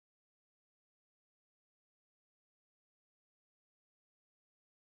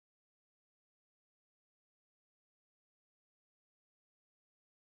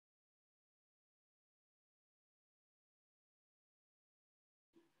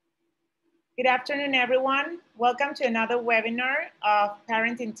Good afternoon, everyone. Welcome to another webinar of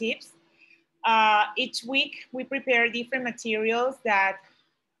Parenting Tips. Each week, we prepare different materials that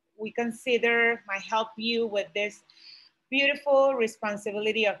we consider might help you with this beautiful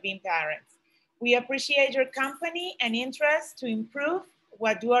responsibility of being parents. We appreciate your company and interest to improve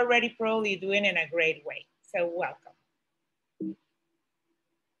what you're already probably doing in a great way. So welcome.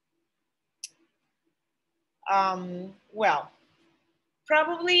 Well,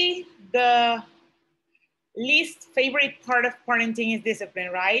 probably the least favorite part of parenting is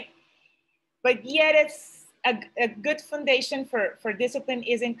discipline, right? But yet it's a good foundation for discipline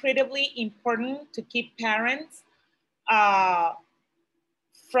is incredibly important to keep parents uh,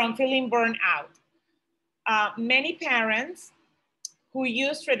 from feeling burned out. Many parents who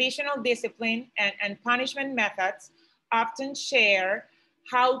use traditional discipline and punishment methods often share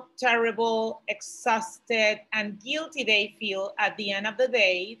how terrible, exhausted, and guilty they feel at the end of the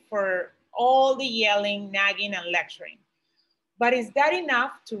day for all the yelling, nagging, and lecturing. But is that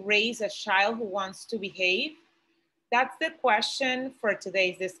enough to raise a child who wants to behave? That's the question for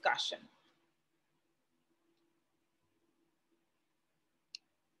today's discussion.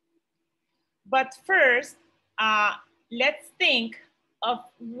 But first, let's think of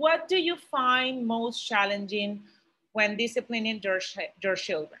what do you find most challenging when disciplining your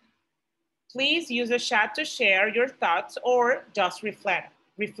children? Please use the chat to share your thoughts or just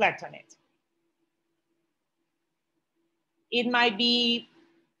reflect on it. It might be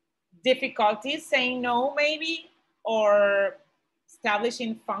difficulties saying no, maybe, or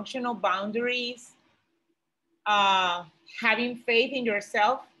establishing functional boundaries, uh, having faith in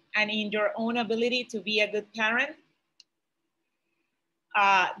yourself and in your own ability to be a good parent.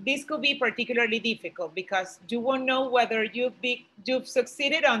 This could be particularly difficult because you won't know whether you've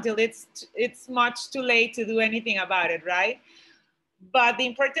succeeded until it's much too late to do anything about it, right? But the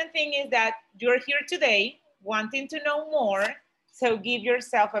important thing is that you're here today wanting to know more, so give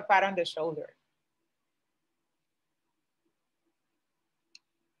yourself a pat on the shoulder.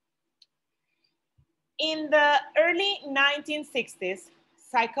 In the early 1960s,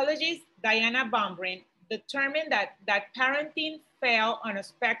 psychologist Diana Baumrind determined that parenting fell on a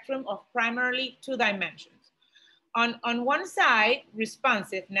spectrum of primarily two dimensions. On one side,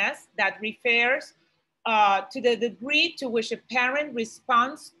 responsiveness that refers to the degree to which a parent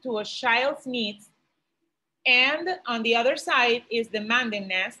responds to a child's needs. And on the other side is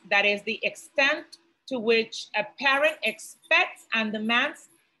demandingness, that is the extent to which a parent expects and demands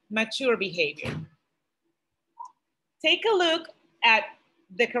mature behavior. Take a look at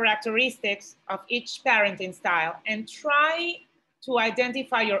the characteristics of each parenting style and try to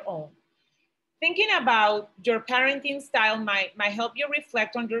identify your own. Thinking about your parenting style might help you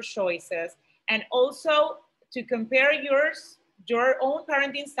reflect on your choices and also to compare your own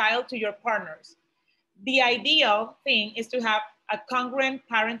parenting style to your partner's. The ideal thing is to have a congruent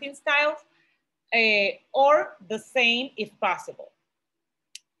parenting style or the same if possible.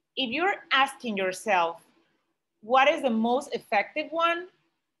 If you're asking yourself, what is the most effective one?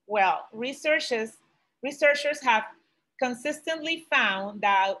 Well, researchers have consistently found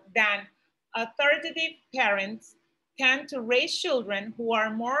that authoritative parents tend to raise children who are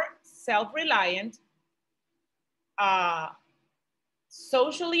more self-reliant, uh,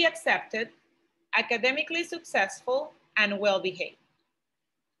 socially accepted, academically successful, and well-behaved.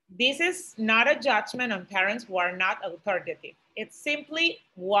 This is not a judgment on parents who are not authoritative. It's simply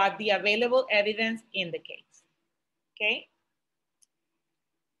what the available evidence indicates, okay?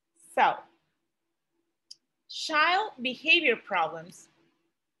 So, child behavior problems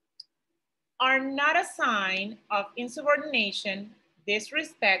are not a sign of insubordination,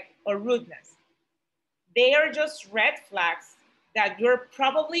 disrespect, or rudeness. They are just red flags that you're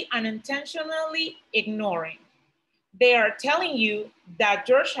probably unintentionally ignoring. They are telling you that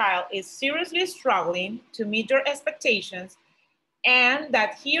your child is seriously struggling to meet your expectations and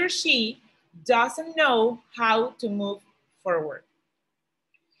that he or she doesn't know how to move forward.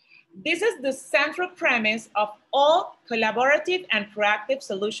 This is the central premise of all collaborative and proactive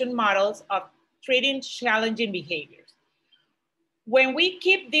solution models of treating challenging behaviors. When we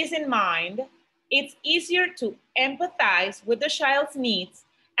keep this in mind, it's easier to empathize with the child's needs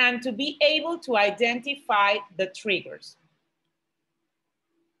and to be able to identify the triggers.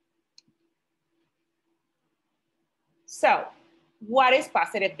 So, what is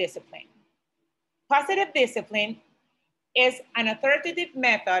positive discipline? Positive discipline is an authoritative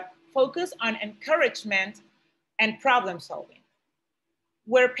method focused on encouragement and problem solving,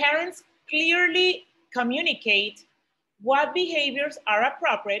 where parents clearly communicate what behaviors are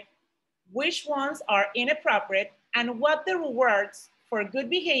appropriate, which ones are inappropriate, and what the rewards for good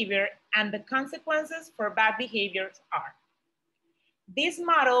behavior and the consequences for bad behaviors are. This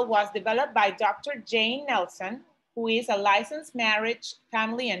model was developed by Dr. Jane Nelson, who is a licensed marriage,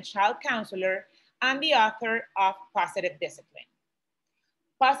 family, and child counselor and the author of Positive Discipline.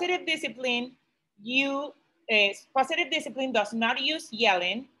 Positive discipline does not use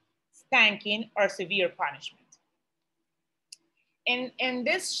yelling, spanking, or severe punishment. In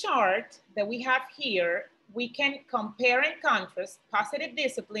this chart that we have here, we can compare and contrast positive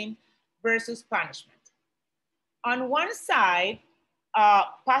discipline versus punishment. On one side,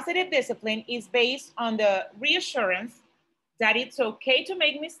 positive discipline is based on the reassurance that it's okay to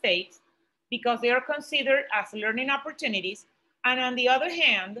make mistakes because they are considered as learning opportunities. And on the other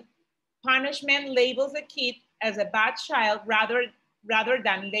hand, punishment labels a kid as a bad child rather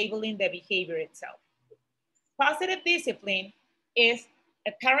than labeling the behavior itself. Positive discipline is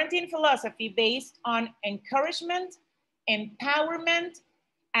a parenting philosophy based on encouragement, empowerment,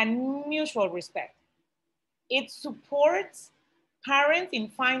 and mutual respect. It supports parents in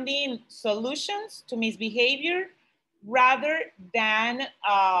finding solutions to misbehavior rather than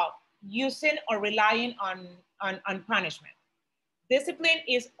using or relying on punishment. Discipline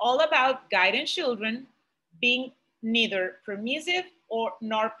is all about guiding children, being neither permissive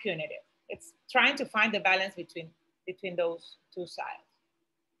nor punitive. It's trying to find the balance between those two sides.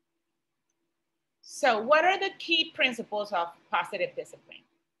 So what are the key principles of positive discipline?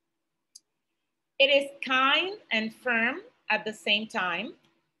 It is kind and firm at the same time.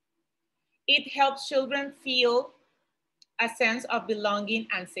 It helps children feel a sense of belonging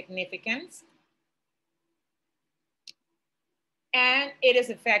and significance. And it is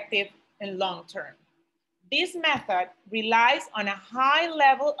effective in long term. This method relies on a high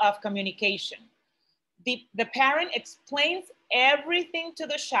level of communication. The parent explains everything to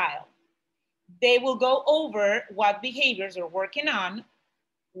the child. They will go over what behaviors are working on,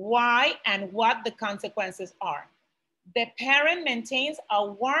 why, and what the consequences are. The parent maintains a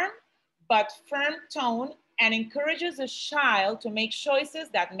warm but firm tone and encourages the child to make choices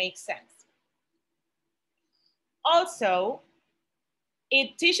that make sense. Also,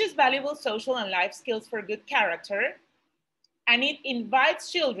 it teaches valuable social and life skills for good character, and it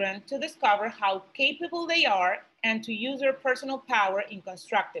invites children to discover how capable they are and to use their personal power in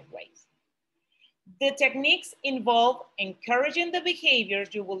constructive ways. The techniques involve encouraging the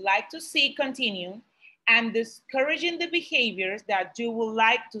behaviors you would like to see continue and discouraging the behaviors that you would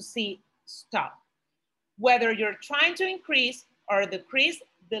like to see stop. Whether you're trying to increase or decrease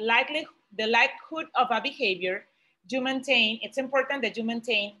the likelihood of a behavior, it's important that you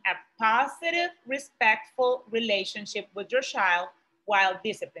maintain a positive, respectful relationship with your child while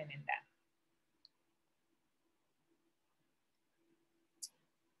disciplining them.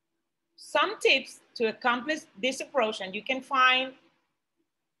 Some tips to accomplish this approach, and you can find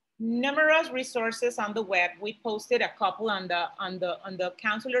numerous resources on the web. We posted a couple on the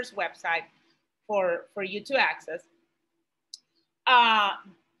counselor's website for you to access.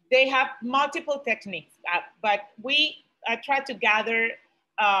 They have multiple techniques, but I try to gather,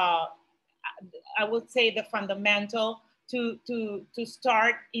 I would say, the fundamental to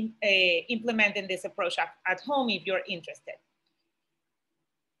start implementing this approach at home if you're interested.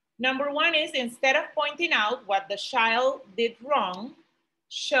 Number one is, instead of pointing out what the child did wrong,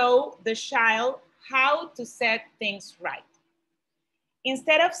 show the child how to set things right.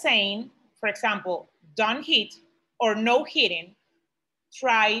 Instead of saying, for example, don't hit or no hitting,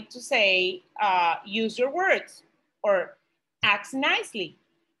 try to say, use your words or act nicely.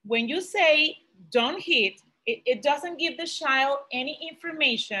 When you say don't hit, it doesn't give the child any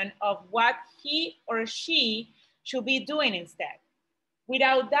information of what he or she should be doing instead.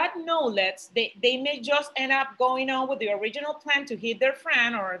 Without that knowledge, they may just end up going on with the original plan to hit their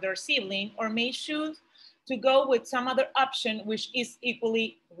friend or their sibling, or may choose to go with some other option which is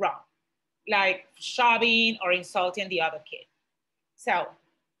equally wrong, like shoving or insulting the other kid. So,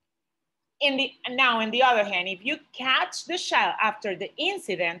 on the other hand, if you catch the child after the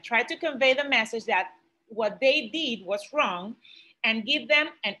incident, try to convey the message that what they did was wrong and give them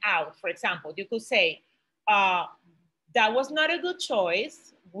an out. For example, you could say, that was not a good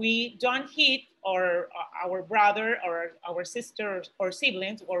choice. We don't hit our brother or our sister or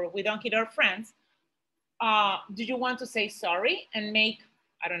siblings, or we don't hit our friends. Do you want to say sorry and make,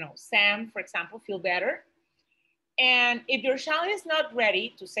 I don't know, Sam, for example, feel better? And if your child is not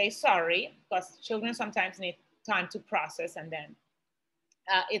ready to say sorry, because children sometimes need time to process, and then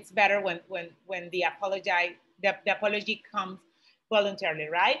it's better when the apology comes voluntarily,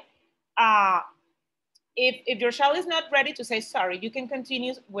 right? If your child is not ready to say sorry, you can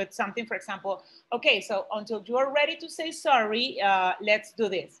continue with something, for example, okay, so until you're ready to say sorry, let's do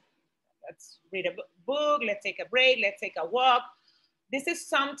this. Let's read a book, let's take a break, let's take a walk. This is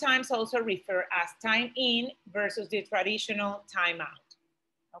sometimes also referred as time in versus the traditional time out,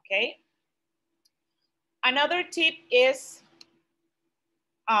 okay? Another tip is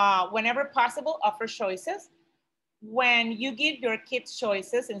whenever possible, offer choices. When you give your kids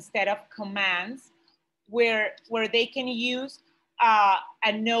choices instead of commands, where they can use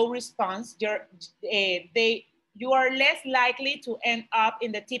a no response, you are less likely to end up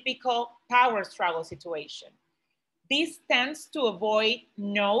in the typical power struggle situation. This tends to avoid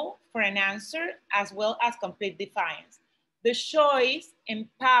no for an answer as well as complete defiance. The choice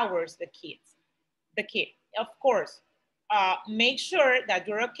empowers the kid. Of course, make sure that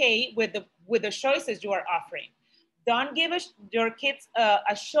you're okay with the choices you are offering. Don't give your kids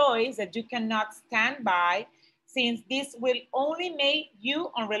a choice that you cannot stand by, since this will only make you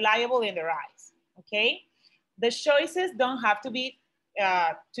unreliable in their eyes, okay? The choices don't have to be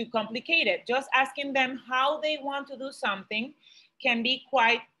too complicated. Just asking them how they want to do something can be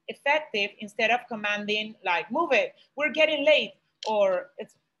quite effective instead of commanding like, move it, we're getting late. Or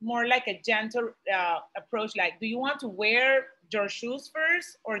it's more like a gentle approach, like, do you want to wear your shoes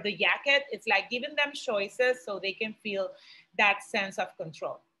first or the jacket? It's like giving them choices so they can feel that sense of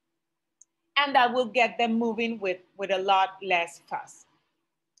control. And that will get them moving with a lot less fuss.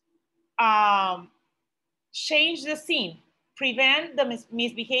 Change the scene. Prevent the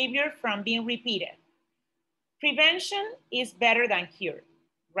misbehavior from being repeated. Prevention is better than cure,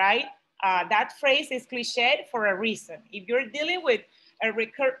 right? That phrase is cliched for a reason. If you're dealing with a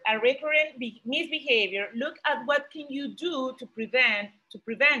recurrent misbehavior, look at what can you do to prevent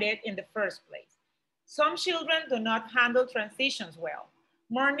it in the first place. Some children do not handle transitions well.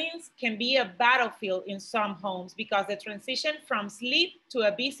 Mornings can be a battlefield in some homes because the transition from sleep to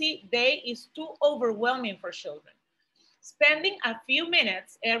a busy day is too overwhelming for children. Spending a few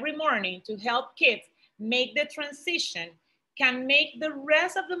minutes every morning to help kids make the transition can make the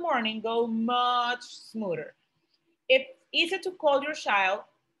rest of the morning go much smoother. It's easy to call your child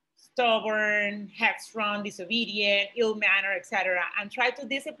stubborn, headstrong, disobedient, ill-mannered, etc., and try to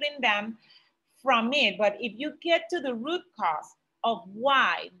discipline them from it. But if you get to the root cause of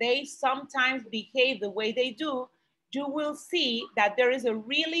why they sometimes behave the way they do, you will see that there is a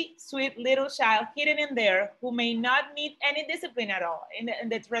really sweet little child hidden in there who may not need any discipline at all in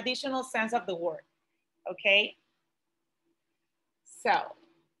the traditional sense of the word, okay? So,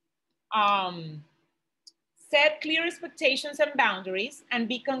 set clear expectations and boundaries and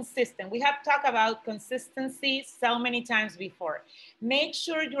be consistent. We have talked about consistency so many times before. Make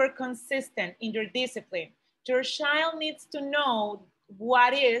sure you're consistent in your discipline. Your child needs to know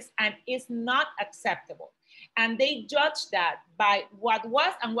what is and is not acceptable. And they judge that by what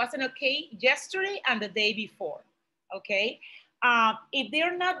was and wasn't okay yesterday and the day before, okay? If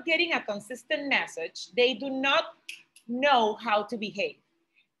they're not getting a consistent message, they do not know how to behave.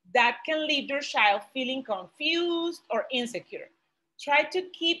 That can leave your child feeling confused or insecure. Try to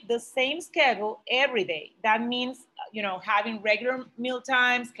keep the same schedule every day. That means, having regular meal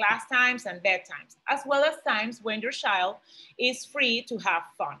times, class times, and bedtimes, as well as times when your child is free to have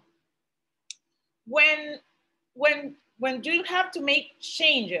fun. When you have to make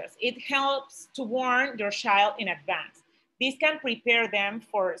changes, it helps to warn your child in advance. This can prepare them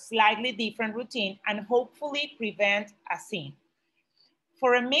for slightly different routine and hopefully prevent a scene.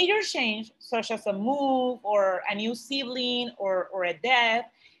 For a major change, such as a move or a new sibling or a death,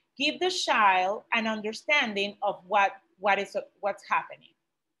 give the child an understanding of what's happening.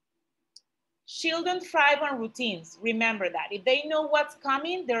 Children thrive on routines. Remember that. If they know what's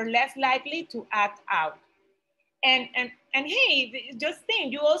coming, they're less likely to act out. And hey, just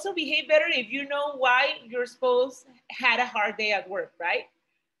think, you also behave better if you know why your spouse had a hard day at work, right?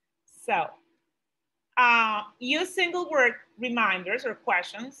 So use single word reminders or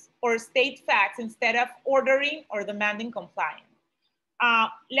questions, or state facts instead of ordering or demanding compliance.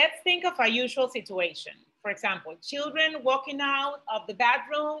 Let's think of a usual situation. For example, children walking out of the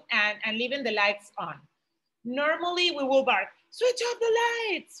bathroom and leaving the lights on. Normally we will bark, switch off the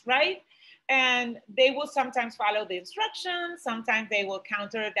lights, right? And they will sometimes follow the instructions. Sometimes they will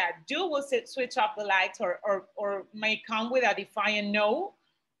counter that you will switch off the lights, or may come with a defiant no,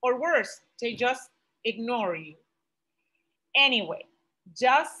 or worse, they just ignore you. Anyway,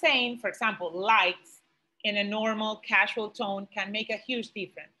 just saying, for example, lights in a normal casual tone can make a huge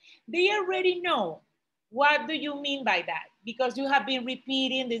difference. They already know what do you mean by that, because you have been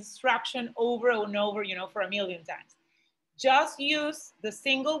repeating the instruction over and over, for a million times. Just use the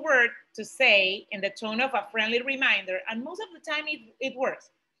single word to say in the tone of a friendly reminder, and most of the time it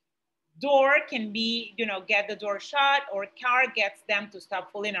works. Door can be, you know, get the door shut, or car gets them to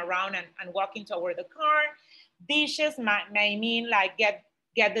stop fooling around and walking toward the car. Dishes may mean like get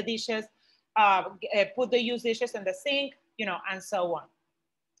the dishes, put the used dishes in the sink, you know, and so on.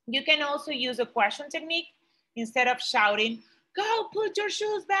 You can also use a question technique. Instead of shouting, go put your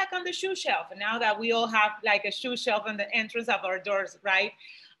shoes back on the shoe shelf. And now that we all have like a shoe shelf on the entrance of our doors, right?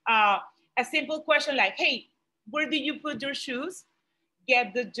 A simple question like, hey, where did you put your shoes?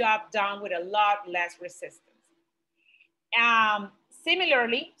 Get the job done with a lot less resistance.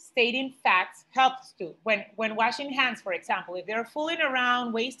 Similarly, stating facts helps too. When washing hands, for example, if they're fooling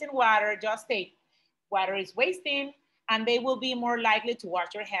around, wasting water, just state water is wasting, and they will be more likely to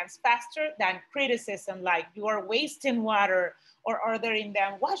wash your hands faster than criticism like you are wasting water, or ordering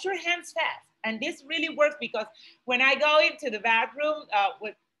them, wash your hands fast. And this really works because when I go into the bathroom,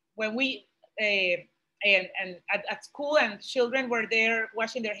 when we, and at school and children were there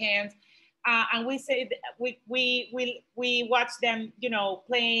washing their hands, and we say we watch them, you know,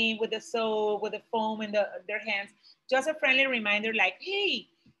 playing with the soap, with the foam in their hands. Just a friendly reminder, like, hey,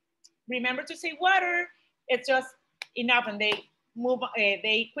 remember to say water. It's just enough, and they move.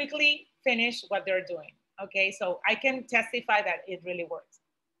 They quickly finish what they're doing. Okay, so I can testify that it really works.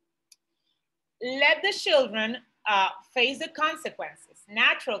 Let the children face the consequences,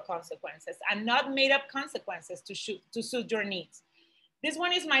 natural consequences, and not made up consequences to suit your needs. This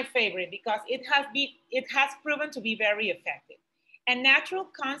one is my favorite because it has proven to be very effective. A natural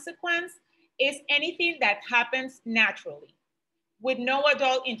consequence is anything that happens naturally with no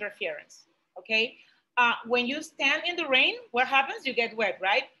adult interference, okay? When you stand in the rain, what happens? You get wet,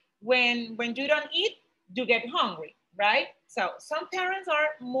 right? When you don't eat, you get hungry, right? So some parents are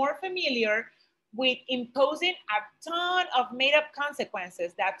more familiar with imposing a ton of made up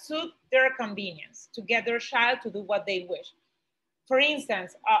consequences that suit their convenience to get their child to do what they wish. For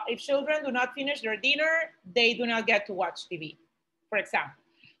instance, if children do not finish their dinner, they do not get to watch TV, for example.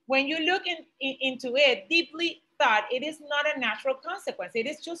 When you look into it deeply thought, it is not a natural consequence. It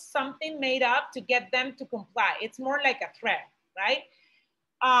is just something made up to get them to comply. It's more like a threat, right?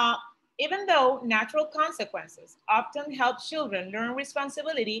 Even though natural consequences often help children learn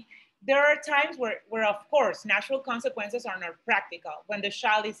responsibility, there are times where of course, natural consequences are not practical. When the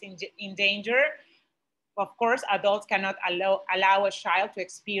child is in danger, of course, adults cannot allow a child to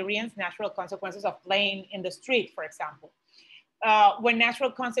experience natural consequences of playing in the street, for example. When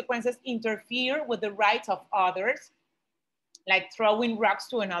natural consequences interfere with the rights of others, like throwing rocks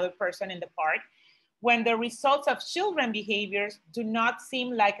to another person in the park, when the results of children behaviors do not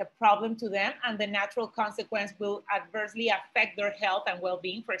seem like a problem to them and the natural consequence will adversely affect their health and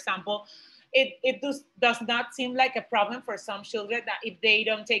well-being. For example, it does not seem like a problem for some children that if they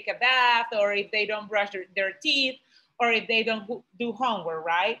don't take a bath, or if they don't brush their teeth, or if they don't do homework,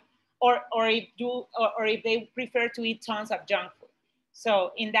 right? Or if they prefer to eat tons of junk food.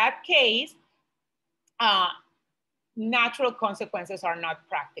 So in that case, natural consequences are not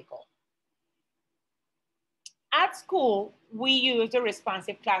practical. At school, we use the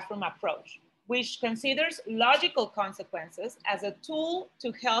responsive classroom approach, which considers logical consequences as a tool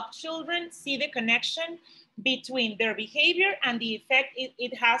to help children see the connection between their behavior and the effect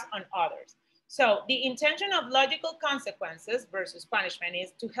it has on others. So the intention of logical consequences versus punishment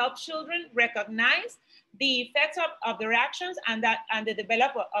is to help children recognize the effects of their actions and the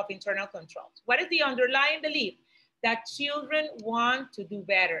development of internal controls. What is the underlying belief? That children want to do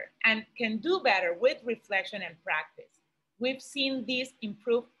better and can do better with reflection and practice. We've seen this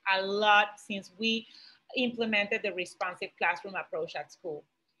improve a lot since we implemented the responsive classroom approach at school.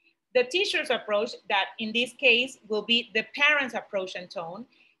 The teacher's approach, that in this case will be the parent's approach and tone,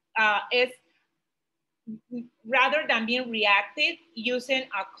 is rather than being reactive, using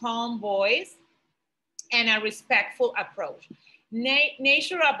a calm voice and a respectful approach.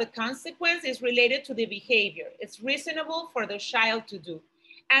 Nature of the consequence is related to the behavior. It's reasonable for the child to do.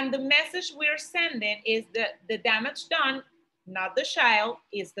 And the message we're sending is that the damage done, not the child,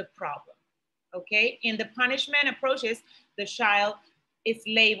 is the problem. Okay? In the punishment approaches, the child is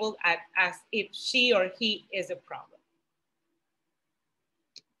labeled as if she or he is a problem.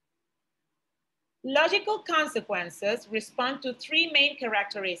 Logical consequences respond to three main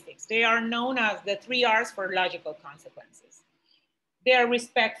characteristics. They are known as the 3 R's for logical consequences. They are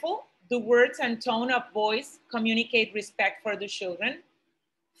respectful. The words and tone of voice communicate respect for the children.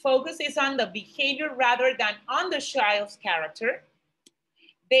 Focus is on the behavior rather than on the child's character.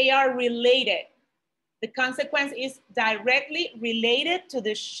 They are related. The consequence is directly related to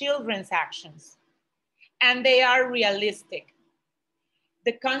the children's actions. and they are realistic.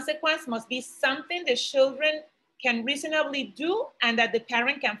 The consequence must be something the children can reasonably do and that the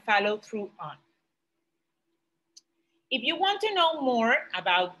parent can follow through on. If you want to know more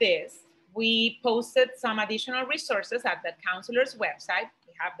about this, we posted some additional resources at the counselor's website.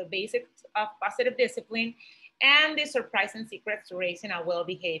 We have the basics of positive discipline and the surprising secrets to raising a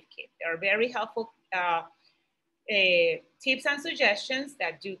well-behaved kid. They are very helpful tips and suggestions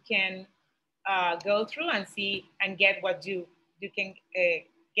that you can go through and see and get what you can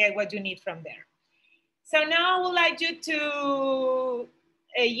get what you need from there. So now I would like you to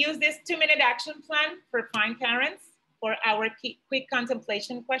use this 2-minute action plan for Fine Parents for our quick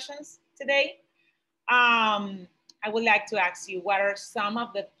contemplation questions today. I would like to ask you, what are some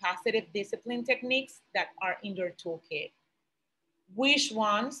of the positive discipline techniques that are in your toolkit? Which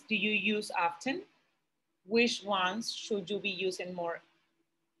ones do you use often? Which ones should you be using more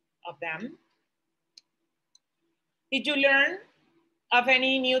of them? Did you learn of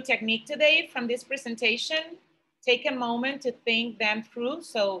any new technique today from this presentation? Take a moment to think them through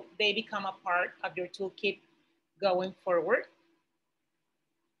so they become a part of your toolkit going forward.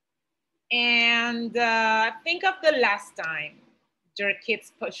 And think of the last time your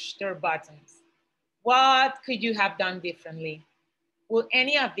kids pushed their buttons. What could you have done differently? Will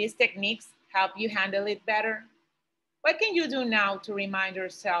any of these techniques help you handle it better? What can you do now to remind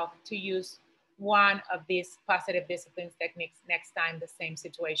yourself to use one of these positive disciplines techniques next time the same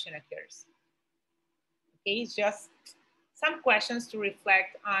situation occurs? Okay, just some questions to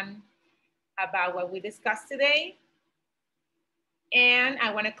reflect on about what we discussed today. And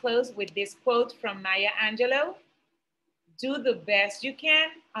I want to close with this quote from Maya Angelou: do the best you can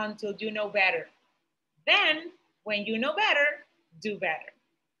until you know better. Then, when you know better, do better.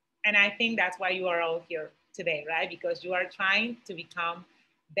 And I think that's why you are all here today, right? Because you are trying to become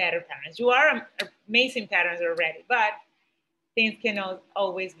better parents. You are amazing parents already, but things can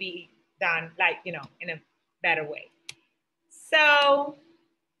always be done in a better way. So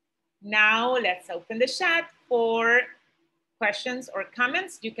now let's open the chat for questions or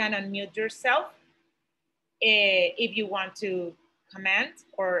comments. You can unmute yourself if you want to comment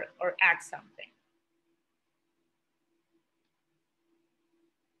or ask something.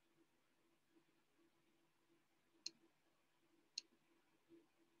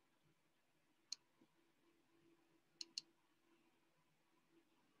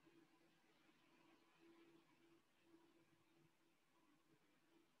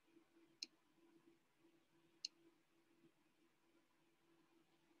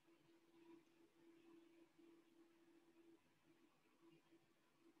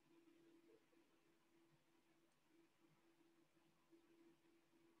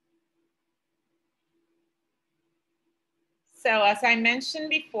 So as I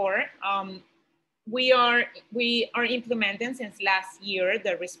mentioned before, we are implementing since last year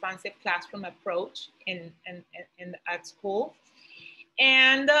the responsive classroom approach at school,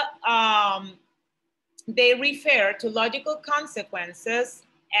 and they refer to logical consequences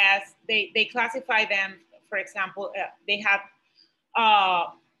as they classify them. For example, they have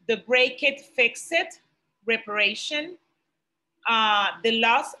the break it, fix it, reparation, the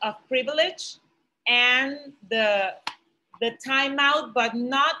loss of privilege, and the timeout, but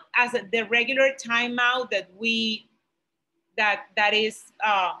not as the regular timeout that is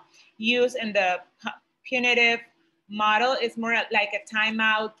used in the punitive model. Is more like a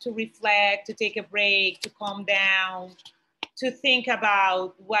timeout to reflect, to take a break, to calm down, to think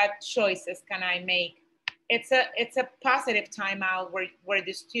about what choices can I make. It's a positive timeout where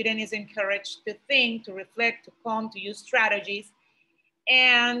the student is encouraged to think, to reflect, to calm, to use strategies,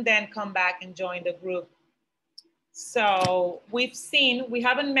 and then come back and join the group. So we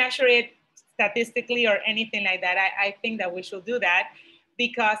haven't measured it statistically or anything like that. I think that we should do that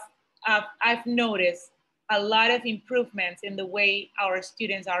because I've noticed a lot of improvements in the way our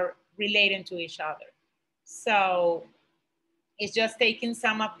students are relating to each other. So it's just taking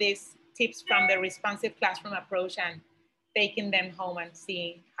some of these tips from the responsive classroom approach and taking them home and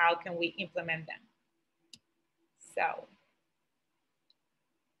seeing how can we implement them. So.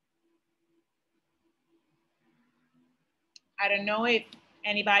 I don't know if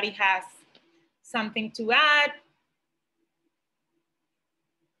anybody has something to add.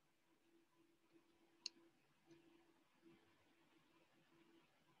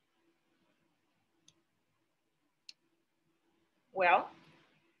 Well,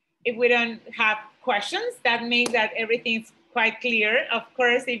 if we don't have questions, that means that everything's quite clear. Of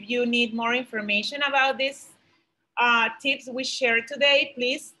course, if you need more information about these tips we shared today,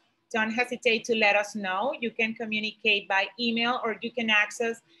 please don't hesitate to let us know. You can communicate by email or you can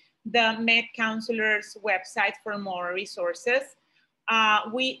access the Med Counselors website for more resources.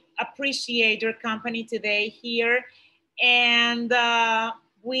 We appreciate your company today here, and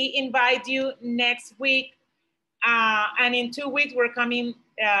we invite you next week. And in 2 weeks, we're coming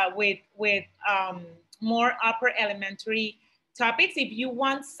with more upper elementary topics. If you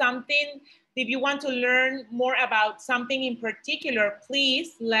want something, if you want to learn more about something in particular,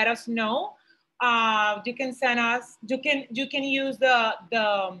 please let us know. You can send us. You can use the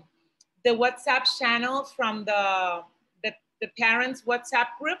WhatsApp channel from the parents' WhatsApp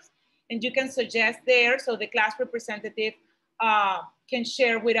groups, and you can suggest there so the class representative can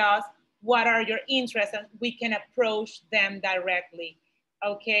share with us what are your interests and we can approach them directly.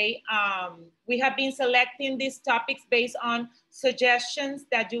 Okay, we have been selecting these topics based on suggestions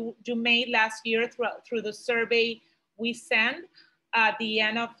that you made last year through the survey we sent at the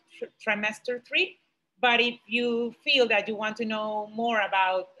end of trimester 3. But if you feel that you want to know more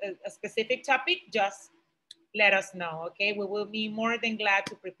about a specific topic, just let us know, okay? We will be more than glad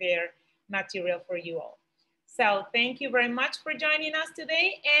to prepare material for you all. So thank you very much for joining us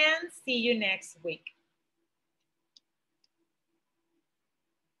today and see you next week.